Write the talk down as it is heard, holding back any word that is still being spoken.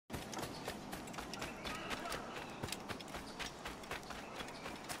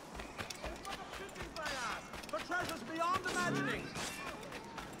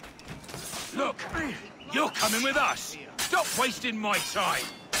You're coming with us. Stop wasting my time.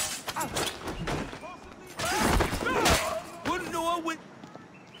 Wouldn't know I would.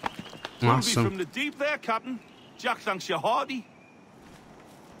 Awesome. From the deep there, Captain. Jack thanks you hearty.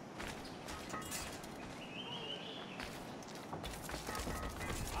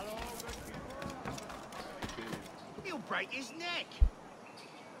 He'll break his neck.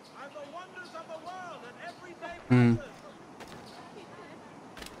 And the wonders of the world and everyday wonders.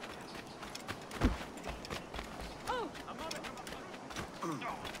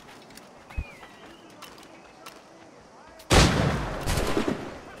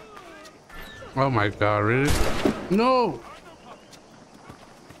 Oh my god, really? No!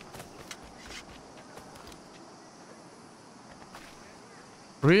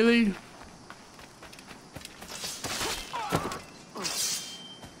 Really?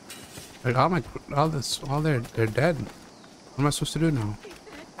 Like they're dead. What am I supposed to do now?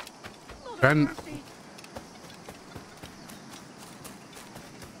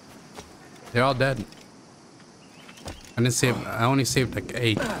 They're all dead. I only saved like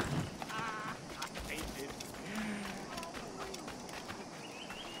 8.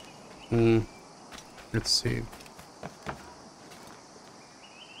 Let's see.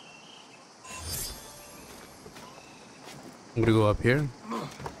 I'm gonna go up here.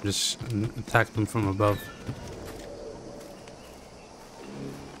 Just attack them from above.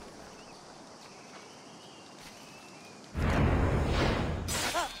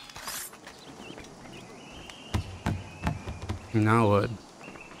 Now what?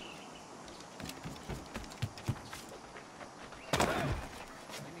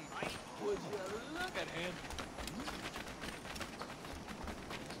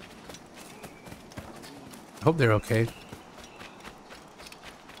 I hope they're okay.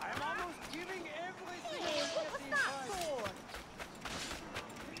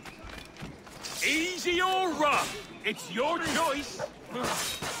 Easy or rough, it's your choice.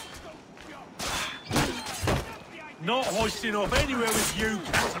 Not hoisting off anywhere with you,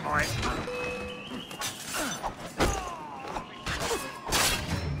 Catamite.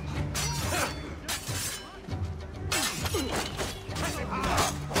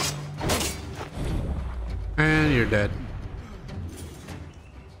 And you're dead.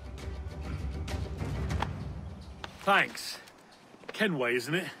 Thanks. Kenway,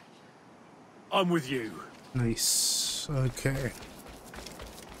 isn't it? I'm with you. Nice. Okay.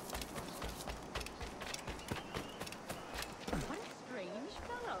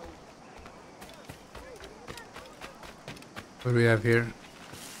 What do we have here?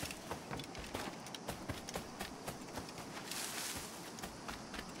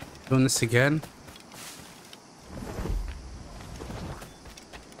 Doing this again?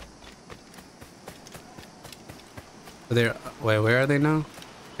 They're wait, where are they now?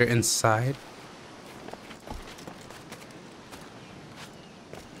 They're inside.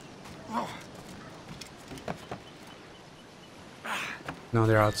 No,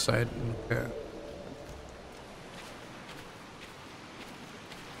 they're outside. Okay.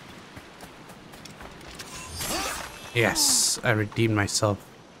 Yes, I redeemed myself.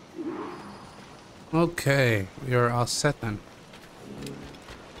 Okay, we are all set then.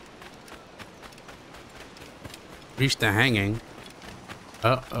 Reach the hanging.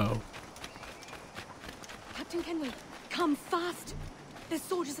 Uh-oh. Captain Kenway, come fast. There's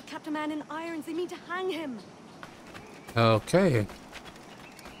soldiers of Captain Man in irons. They mean to hang him. Okay.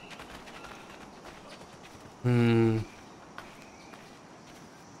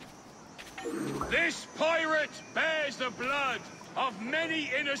 This pirate bears the blood of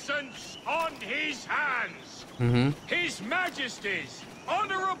many innocents on his hands. His Majesty's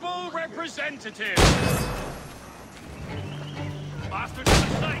honorable representative. Bastard to the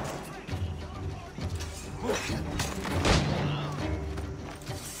stake.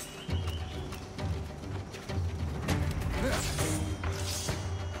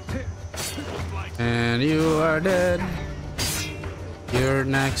 And you are dead. You're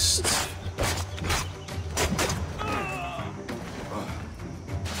next.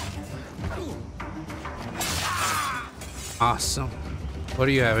 Awesome. What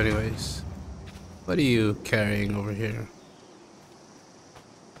do you have anyways? What are you carrying over here?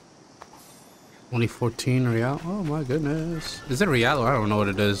 Only 14 real? Oh my goodness. Is it real? I don't know what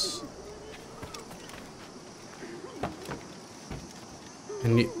it is.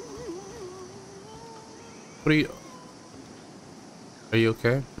 And you... What are you... Are you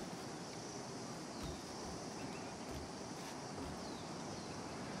okay?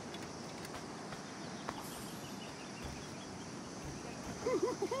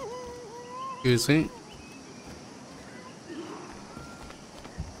 Excuse me.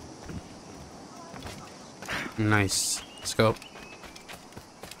 Nice. Let's go.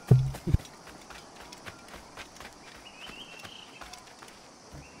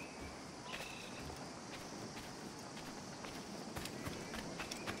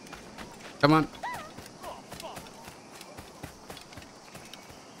 Come on.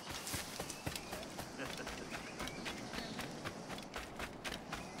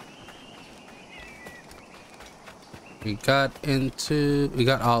 We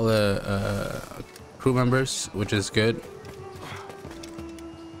got all the crew members, which is good.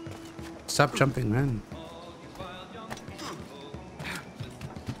 Stop jumping, man.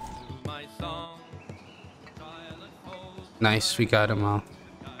 Nice, we got them all.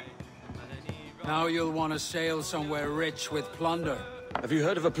 Now you'll want to sail somewhere rich with plunder. Have you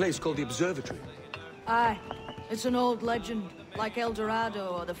heard of a place called the Observatory? Aye. It's an old legend, like El Dorado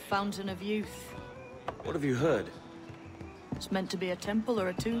or the Fountain of Youth. What have you heard? It's meant to be a temple or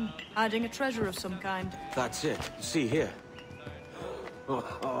a tomb, hiding a treasure of some kind. That's it. See here.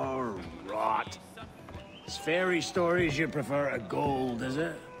 Oh, rot. It's fairy stories you prefer to gold, is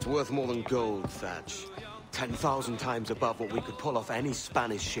it? It's worth more than gold, Thatch. 10,000 times above what we could pull off any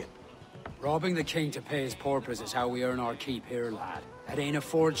Spanish ship. Robbing the king to pay his porpoise is how we earn our keep here, lad. It ain't a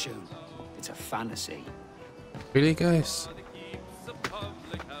fortune. It's a fantasy. Really, guys?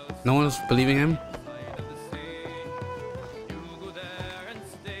 No one's believing him?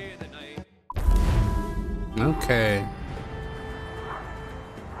 Okay.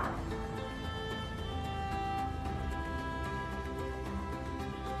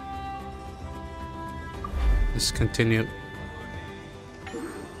 Let's continue.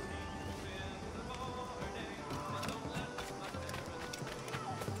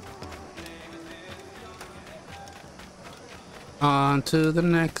 On to the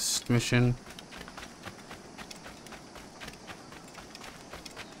next mission.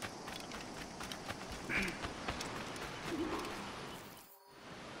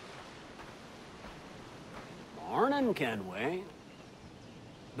 Morning, Kenway.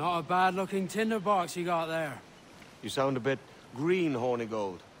 Not a bad-looking tinderbox you got there. You sound a bit green,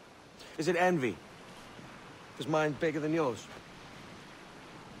 Hornigold. Is it envy? Is mine bigger than yours?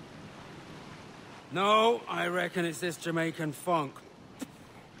 No, I reckon it's this Jamaican funk.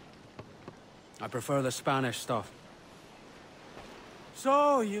 I prefer the Spanish stuff.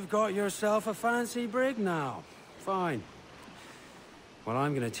 So, you've got yourself a fancy brig now. Fine. Well,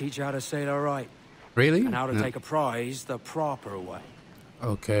 I'm gonna teach you how to sail right. Really? And how to No. take a prize the proper way.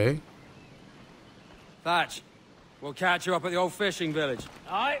 Okay. Thatch, we'll catch you up at the old fishing village.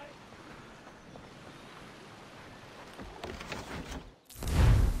 Aye.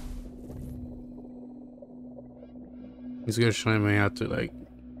 He's gonna show me how to, like,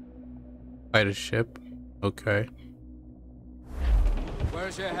 fight a ship. Okay.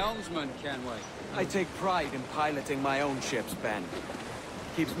 Where's your helmsman, Kenway? I take pride in piloting my own ships, Ben.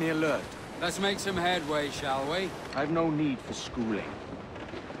 Keeps me alert. Let's make some headway, shall we? I've no need for schooling.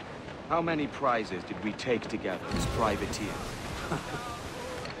 How many prizes did we take together as privateers?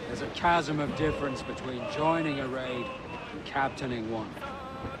 There's a chasm of difference between joining a raid and captaining one.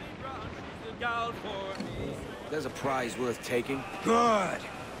 There's a prize worth taking. Good.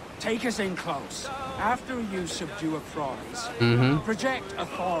 Take us in close. After you subdue a prize, project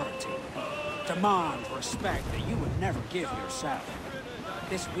authority. Demand respect that you would never give yourself.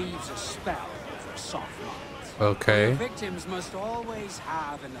 This weaves a spell over soft minds. Okay. Your victims must always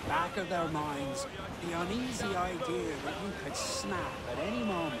have in the back of their minds the uneasy idea that you could snap at any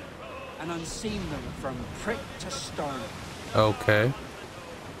moment and unseam them from prick to sternum. Okay.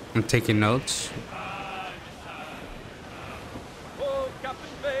 I'm taking notes. Oh,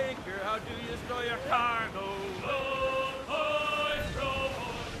 Captain Baker, how do you store your cargo?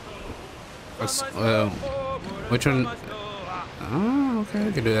 What's, which one? Oh, okay,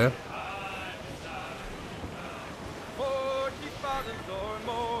 I can do that. 40 fathoms or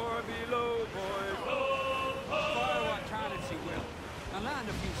more below, boys. Fire what cannons you will, and land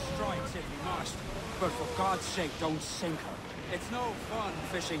a few strikes if you must. But for God's sake, don't sink her. It's no fun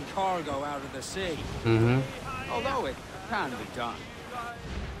fishing cargo out of the sea. Although it can be done.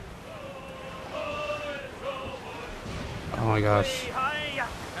 Oh my gosh. High,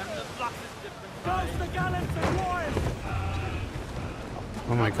 and the flux is different. Close the gallants and royals!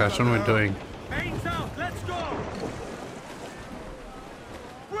 Oh my gosh, what am I doing? Mains out, let's go!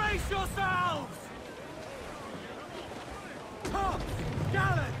 Brace yourselves! Tops,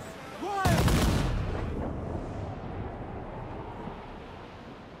 gallants, royals!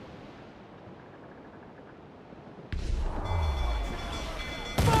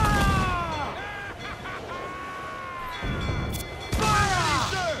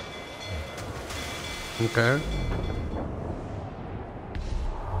 Okay.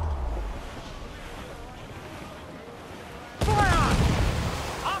 Fire!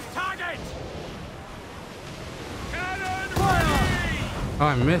 Off target! Cannon ready! Oh,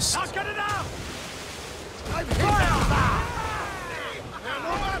 I missed. Not good enough! Fire!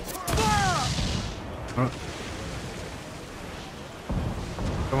 Oh.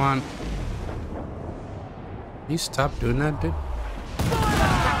 Come on. You stop doing that, dude.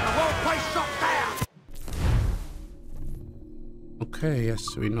 Okay,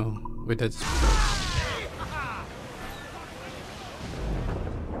 yes, we know. Wait, that's...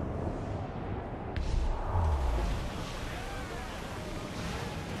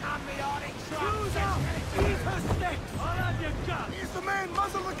 He's the main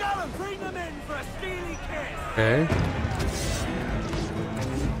muzzle the gallant! Bring them in for a steely kiss! Okay.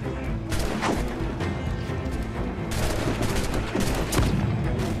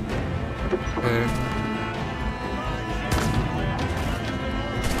 Okay.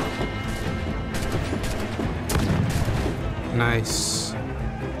 Nice.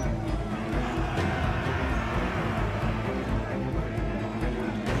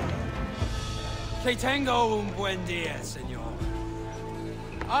 Que tengo un buen día, señor.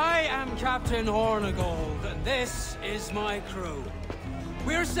 I am Captain Hornigold, and this is my crew.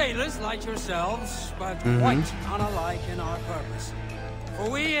 We're sailors like yourselves, but quite unalike in our purpose. For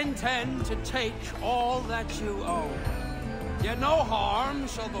we intend to take all that you own. Yet no harm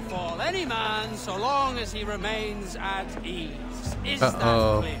shall befall any man so long as he remains at ease. Is that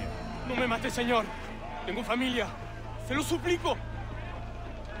clear? No me mate, señor. Tengo familia. Se lo suplico.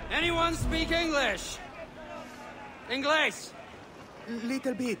 Anyone speak English? English?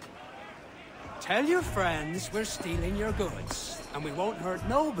 Little bit. Tell your friends we're stealing your goods, and we won't hurt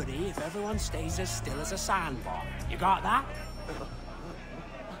nobody if everyone stays as still as a sandbar. You got that?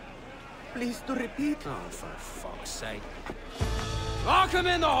 Please to repeat. Oh, for fuck's sake. Lock him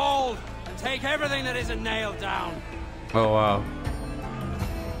in the hold, and take everything that isn't nailed down. Oh, wow.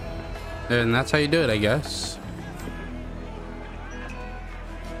 And that's how you do it, I guess.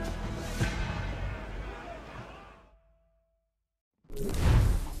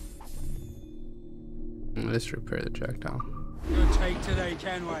 Let's repair the jack down. Good take today,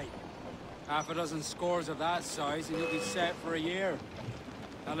 Kenway. Half a dozen scores of that size, and you'll be set for a year.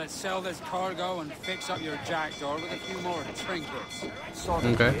 Now let's sell this cargo and fix up your jackdaw with a few more trinkets. Sort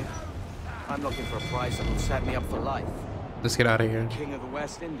of. Okay. Kid. I'm looking for a price that will set me up for life. Let's get out of here. King of the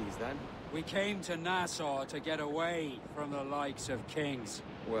West Indies, then? We came to Nassau to get away from the likes of kings.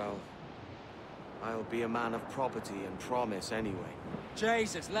 Well, I'll be a man of property and promise anyway.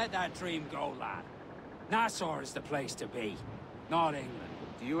 Jesus, let that dream go, lad. Nassau is the place to be, not England.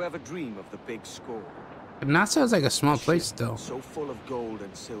 Do you ever dream of the big score? But Nassau is like a small place still. So full of gold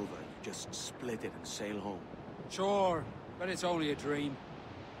and silver, you just split it and sail home. Sure, but it's only a dream.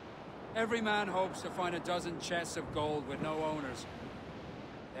 Every man hopes to find a dozen chests of gold with no owners.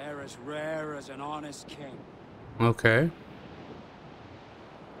 They're as rare as an honest king. Okay.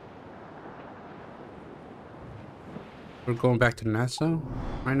 We're going back to Nassau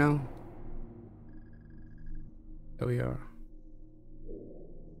right now. There we are.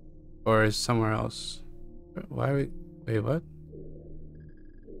 Or is somewhere else? Why are we... Wait, what?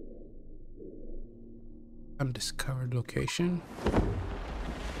 Undiscovered location?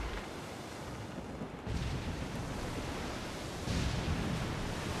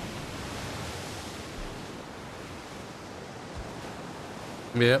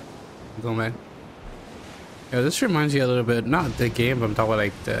 Yep. Going back. Yeah, this reminds you a little bit, not the game, but I'm talking about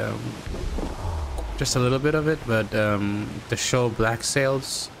like the... just a little bit of it, but the show Black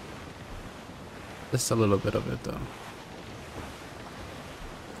Sails. Just a little bit of it though.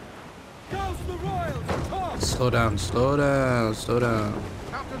 Slow down, slow down, slow down.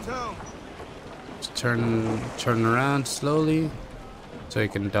 Captain's home. Just turn around slowly so you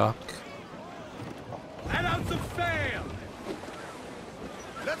can dock. Let out some sail!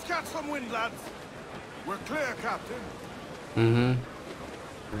 Let's catch some wind, lads. We're clear, Captain.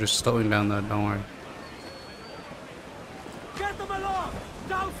 We're just slowing down though, don't worry. Get them along!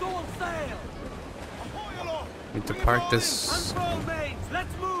 Douse all sail! Ahoy aloft! Need to park this. Unfurl mains,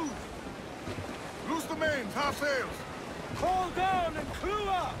 let's move! Loose the mains, half sails! Haul down and clew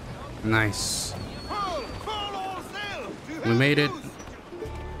up! Nice. Furl all sail! We made it.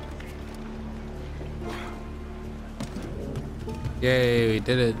 Yay, we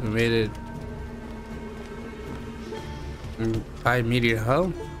did it. We made it. Buy meteor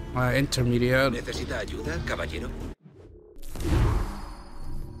hull? Intermediate. ¿Necesita ayuda, caballero?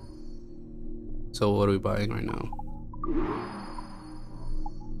 So what are we buying right now?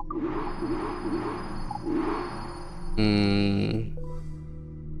 Hmm.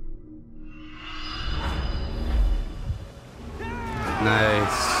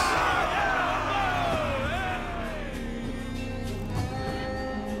 Nice.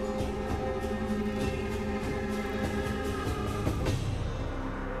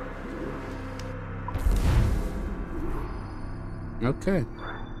 Okay.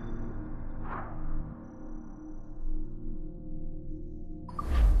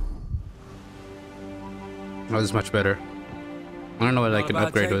 Oh, this is much better. I don't know what I can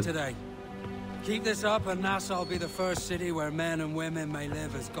upgrade with. Today. Keep this up and Nassau will be the first city where men and women may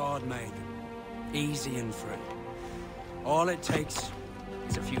live as God made them. Easy and free. All it takes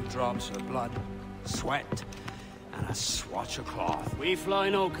is a few drops of blood, sweat, and a swatch of cloth. We fly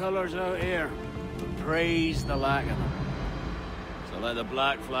no colors out here. Praise the lack of them. So let the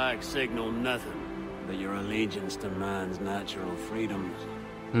black flag signal nothing but your allegiance to man's natural freedoms.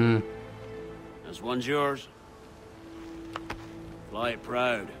 This one's yours. Fly it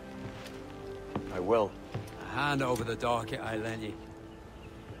proud. I will. A hand over the docket I lent you.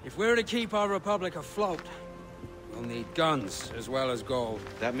 If we're to keep our republic afloat, we'll need guns as well as gold.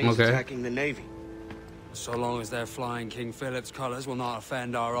 That means attacking the Navy. So long as they're flying King Philip's colors will not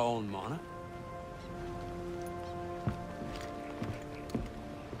offend our own monarch.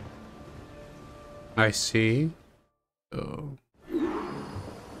 I see. Oh.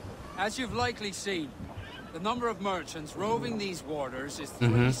 As you've likely seen, the number of merchants roving these waters is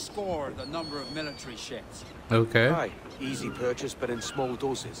 3 score the number of military ships. Okay. Right. Easy purchase, but in small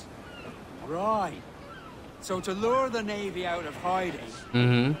doses. Right. So to lure the Navy out of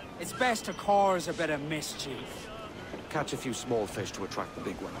hiding, it's best to cause a bit of mischief. Catch a few small fish to attract the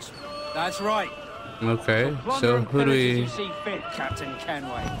big ones. That's right. Okay. Plunder So and who do pillage as we? you see fit, Captain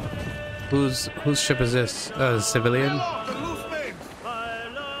Kenway. Whose ship is this? Civilian.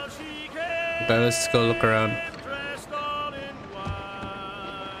 Okay, let's go look around.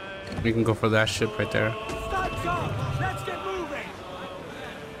 We can go for that ship right there. Let's get moving.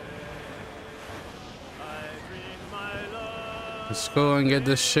 Let's go and get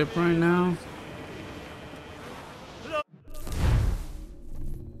this ship right now.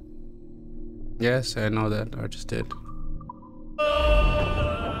 Yes, I know that. I just did.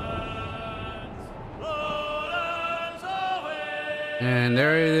 And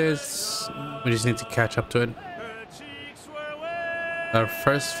there it is. We just need to catch up to it. Our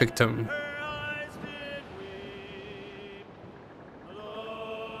first victim.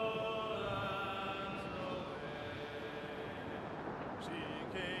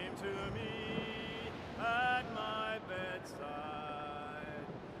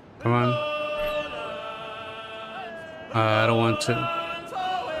 Come on. I don't want to.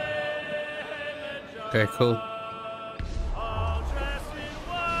 Okay, cool.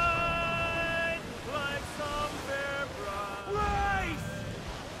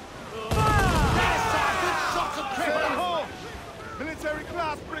 Military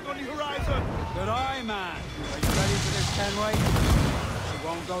class brig on the horizon. Good eye, man. Are you ready for this, Kenway? She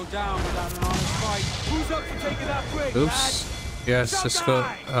won't go down without an honest fight. Who's up for taking that brig, Oops. Yes, let's go.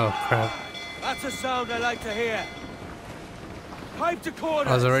 Oh, crap. That's a sound I like to hear. Pipe to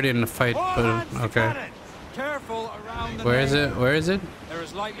quarters. I was already in the fight, but okay. Careful around the Where is it? Where is it? They're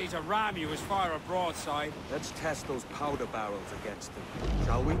as likely to ram you as fire a broadside. Let's test those powder barrels against them,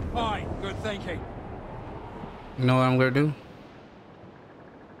 shall we? Aye, good thinking. You know what I'm gonna do?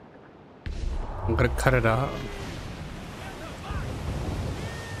 I'm gonna cut it out.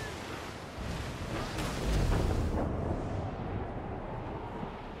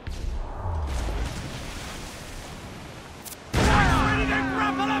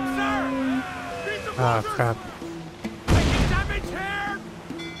 Ah, crap.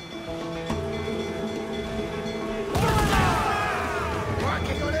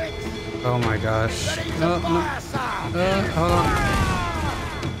 Oh my gosh. No, no. Hold on.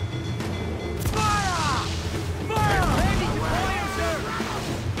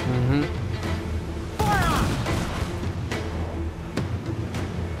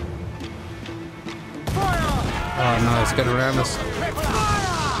 Oh no, it's gonna ram us.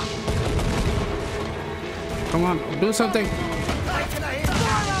 Come on, do something.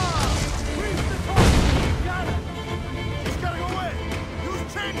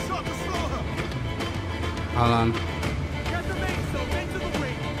 Hold on.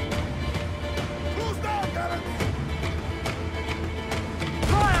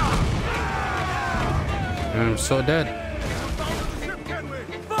 I'm so dead.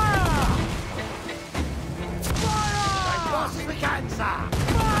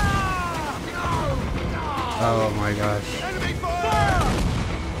 Oh my gosh.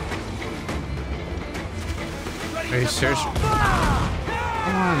 Are you serious? Come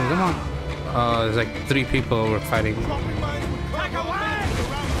on, come on. Oh, there's like 3 people we're fighting.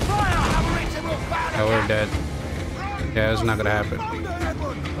 Oh, we're dead. Yeah, it's not gonna happen.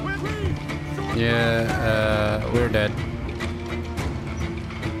 Yeah, we're dead.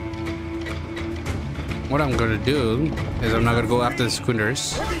 What I'm gonna do is I'm not gonna go after the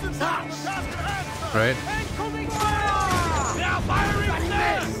schooners. Right?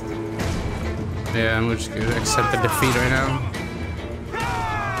 Yeah, I'm just gonna accept the defeat right now.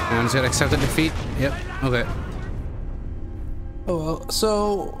 I'm just gonna accept the defeat. Yep, okay. Oh well,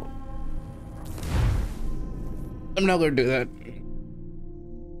 so I'm not gonna do that.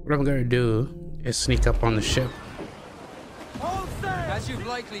 What I'm gonna do is sneak up on the ship. As you've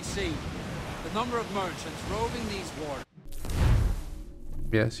likely seen, the number of merchants roving these waters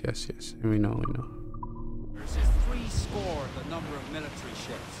Yes. We know. is 70 the number of military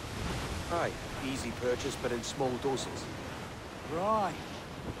ships. Aye, easy purchase, but in small doses. Right.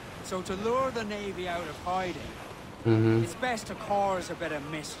 So to lure the Navy out of hiding, it's best to cause a bit of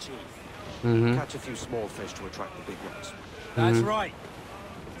mischief. Catch a few small fish to attract the big ones. That's right.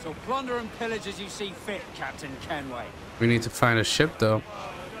 So plunder and pillage as you see fit, Captain Kenway. We need to find a ship though.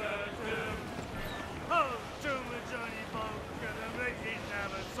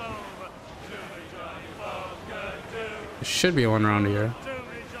 There should be one around here.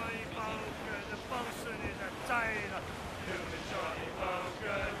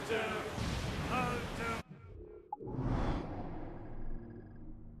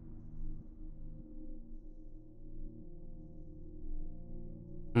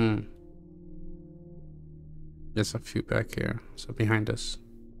 There's a few back here. So behind us.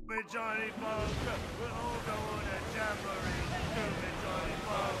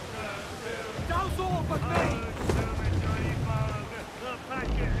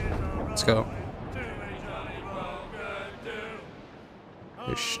 Let's go.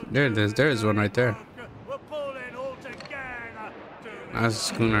 There's one right there. That's a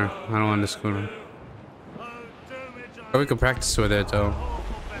schooner. I don't want the schooner. Or we could practice with it though.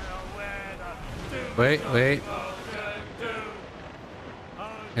 Wait.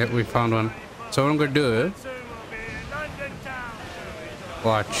 Yep, we found one. So what I'm gonna do,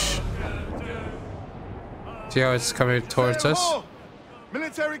 watch. See how it's coming towards us?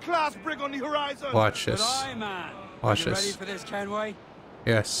 Military class brig on the horizon. Watch this. Watch Ready this. for this, Kenway?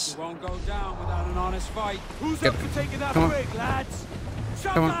 Yes. We won't go down without an honest fight. Who's Get- up for taking that come on. brig, lads?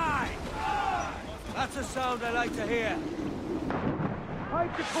 Come on. That's a sound I like to hear.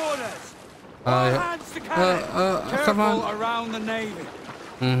 Hide the corners. Hands to cannon. come Careful on. around the Navy.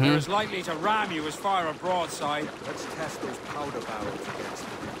 They're as likely to ram you as fire a broadside. Let's test those powder barrels against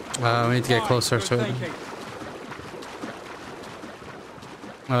them. We need to get closer Good to it. thinking.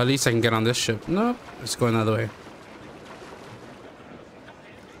 Well, at least I can get on this ship. Nope, it's going the other way.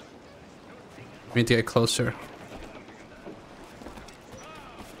 We need to get closer.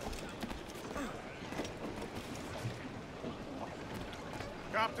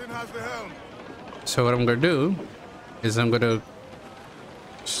 Captain has the helm. So what I'm gonna do is I'm gonna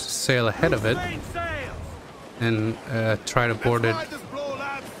sail ahead of it Main sails. and try to board it Ride this blow,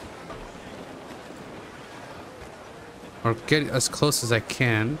 lads. or get as close as I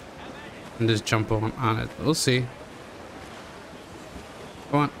can and just jump on it. We'll see.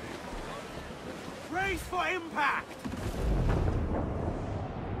 Come on. Brace for impact.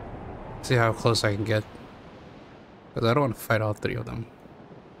 See how close I can get. Because I don't want to fight all 3 of them.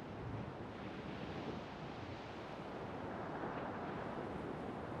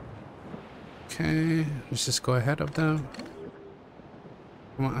 Okay, let's just go ahead of them.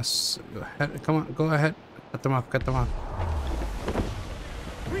 Come on, go ahead. Come on, go ahead. Cut them off, cut them off.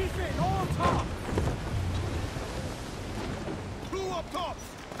 Refit all tops. Crew up tops.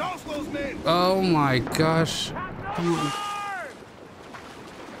 Douse those men. Oh my gosh. Come on.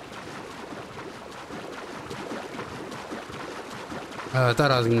 I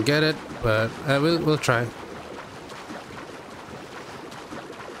thought I was gonna get it, but we'll try.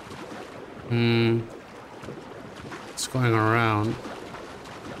 It's going around.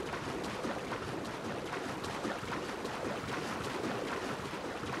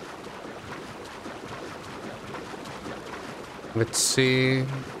 Let's see.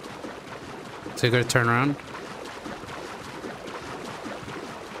 So you gotta turn around.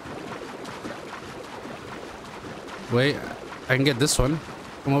 Wait, I can get this one.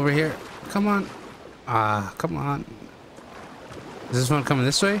 Come over here. Come on. Ah, come on. Is this one coming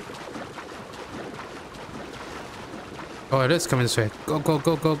this way? Oh, it is coming this way. Go, go,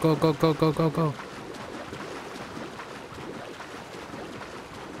 go, go, go, go, go, go, go, go.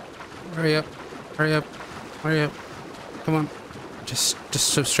 Hurry up. Hurry up. Hurry up. Come on. Just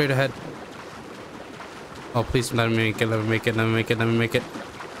swim straight ahead. Oh, please let me make it. Let me make it. Let me make it. Let me make it.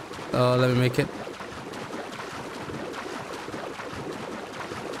 Oh, let me make it.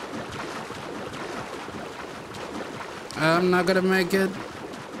 I'm not gonna make it.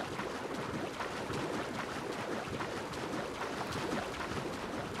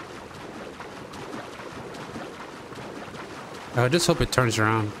 I just hope it turns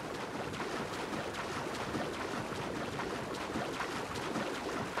around.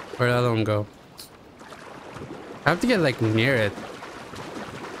 Where'd the other one go? I have to get like near it.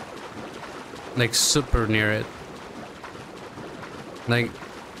 Like super near it. Like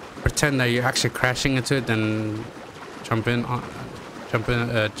pretend that you're actually crashing into it, then jump in,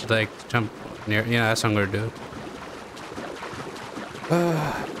 like jump near. Yeah, that's what I'm gonna do.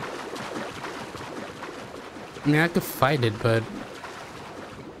 I mean, I could fight it, but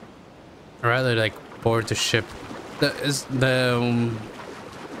I'd rather like board the ship.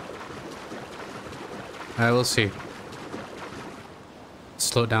 I will see.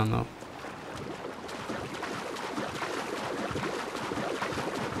 Slow down though.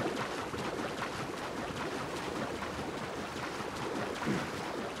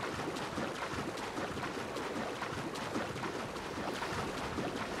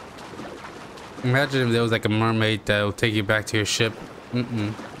 Imagine if there was like a mermaid that will take you back to your ship.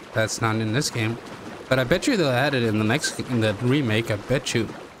 That's not in this game. But I bet you they'll add it in the remake. I bet you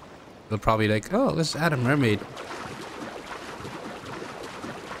they'll probably like, oh, let's add a mermaid.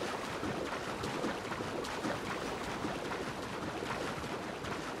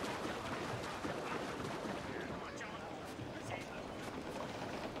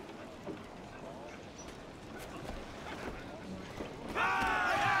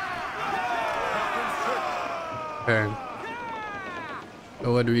 Okay.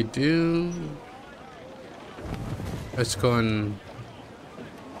 So what do we do? Let's go and...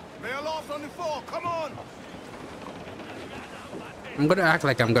 Come on. I'm gonna act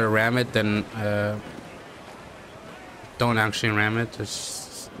like I'm gonna ram it, then don't actually ram it,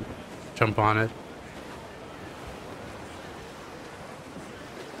 just jump on it.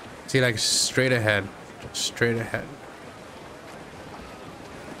 See, like straight ahead. Straight ahead.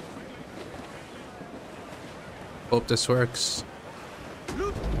 Hope this works.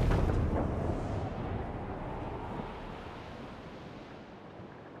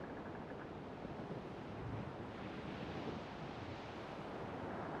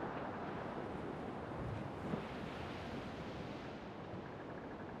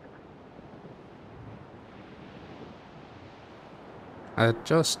 I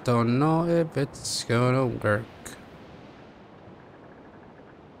just don't know if it's gonna work.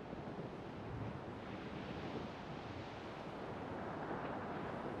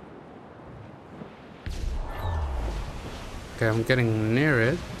 Okay, I'm getting near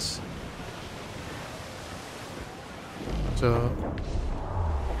it. So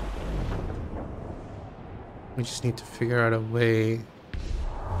we just need to figure out a way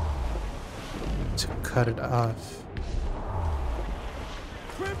to cut it off.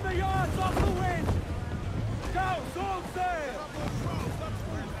 Trim the yards off the wind. Scouts all sail.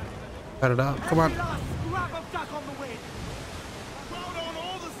 Cut it off. Come on. Last scrap of duck on the wind. Crowd on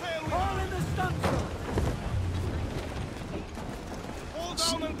all the sail. All in the stunsail. Hold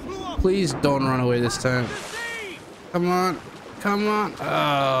down and crew up. Please don't run away this time. Come on. Come on.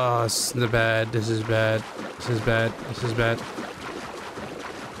 Oh, this is bad. This is bad. This is bad. This is bad.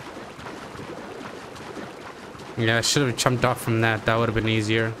 Yeah, I should have jumped off from that. That would have been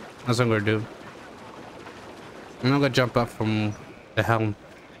easier. That's what I'm gonna do. I'm not gonna jump up from the helm.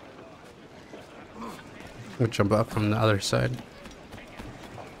 I'm gonna jump up from the other side.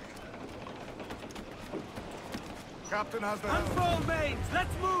 Captain has the helm. Unfurl mains.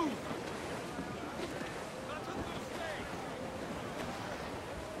 Let's move.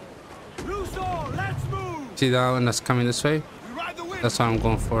 Loose all. Let's move. See that one that's coming this way? We ride the wind. That's what I'm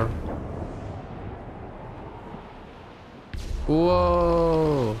going for.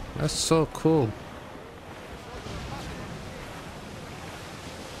 Whoa, that's so cool.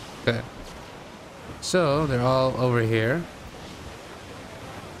 Okay, so they're all over here.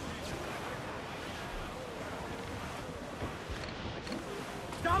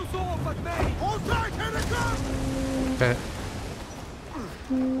 Okay,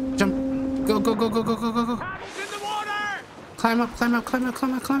 jump, go, go, go, go, go, go, go, go. Climb up, climb up, climb up,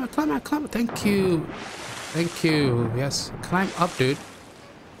 climb up, climb up, climb up, climb up. Thank you. Thank you. Yes. Climb up, dude.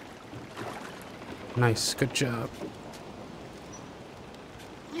 Nice. Good job.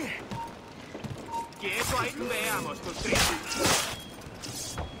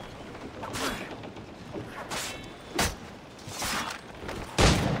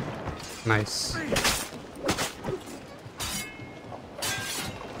 Nice.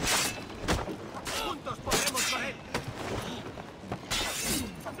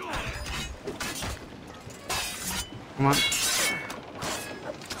 Come on.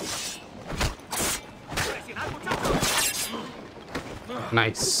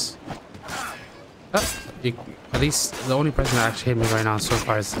 Nice. Oh, at least the only person that actually hit me right now so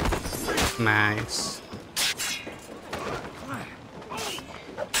far is nice.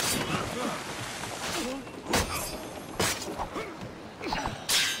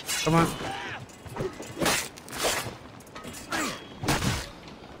 Come on.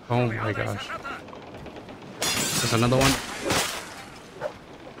 Oh my gosh. There's another one.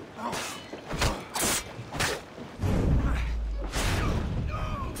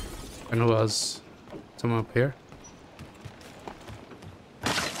 And who else? Someone up here?